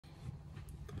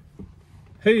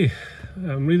Hey,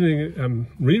 I'm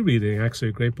rereading actually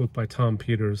a great book by Tom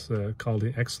Peters called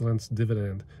The Excellence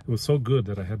Dividend. It was so good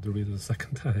that I had to read it a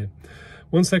second time.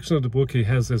 One section of the book, he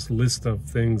has this list of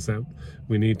things that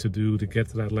we need to do to get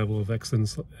to that level of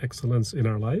excellence in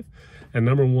our life. And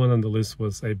number one on the list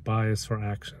was a bias for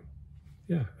action.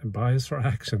 Yeah, a bias for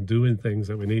action, doing things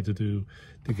that we need to do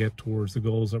to get towards the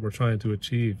goals that we're trying to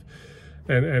achieve.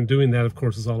 And doing that, of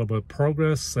course, is all about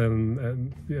progress.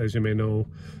 And as you may know,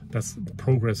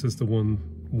 progress is the one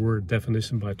word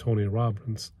definition by Tony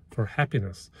Robbins for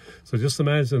happiness. So just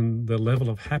imagine the level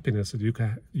of happiness that you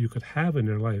could have in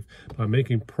your life by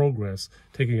making progress,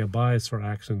 taking a bias for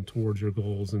action towards your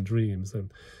goals and dreams.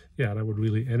 And yeah, that would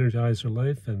really energize your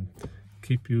life and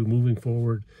keep you moving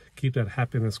forward, keep that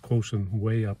happiness quotient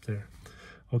way up there.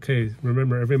 Okay,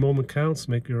 remember, every moment counts.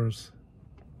 Make yours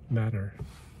matter.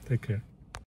 Take care.